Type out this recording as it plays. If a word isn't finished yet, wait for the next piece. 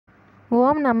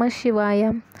Om Namah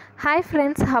Shivaya. Hi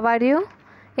friends, how are you?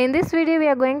 In this video we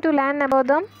are going to learn about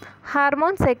the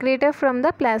hormones secreted from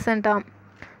the placenta.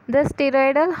 The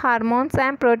steroidal hormones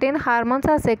and protein hormones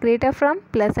are secreted from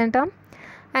placenta,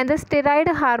 and the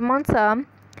steroid hormones are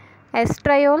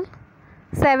estriol,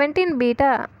 17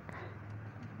 beta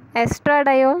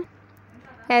estradiol,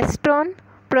 estrone,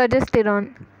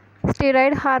 progesterone.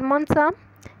 Steroid hormones are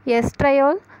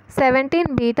estriol,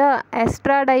 17 beta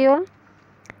estradiol,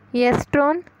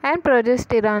 estrone and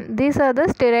progesterone. These are the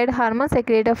steroid hormones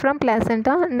secreted from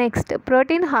placenta. Next,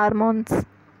 protein hormones.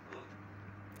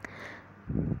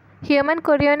 Human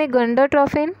chorionic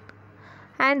gonadotropin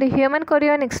and human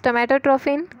chorionic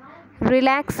somatotropin,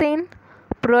 relaxin,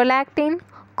 prolactin,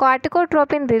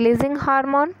 corticotropin releasing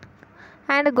hormone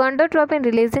and gonadotropin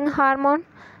releasing hormone,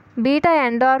 beta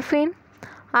endorphin,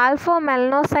 alpha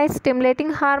melanocyte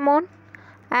stimulating hormone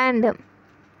and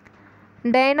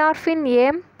dynorphin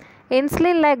A,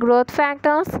 insulin like growth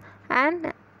factors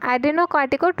and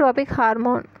adrenocorticotropic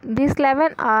hormone. These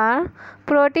 11 are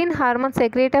protein hormones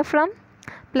secreted from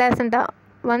placenta.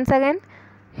 Once again,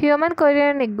 human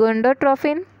chorionic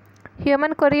gonadotropin,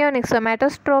 human chorionic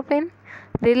somatotropin,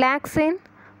 relaxin,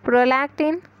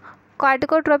 prolactin,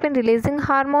 corticotropin releasing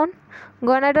hormone,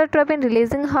 gonadotropin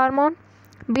releasing hormone,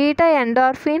 beta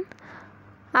endorphin,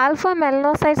 alpha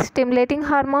melanocyte stimulating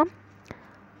hormone,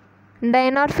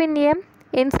 dynorphin A,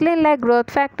 insulin like growth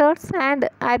factors and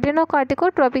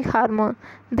adrenocorticotropic hormone.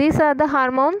 These are the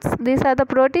hormones, these are the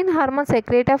protein hormones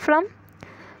secreted from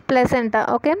placenta.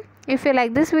 Okay, if you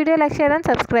like this video, like, share and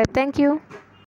subscribe. Thank you.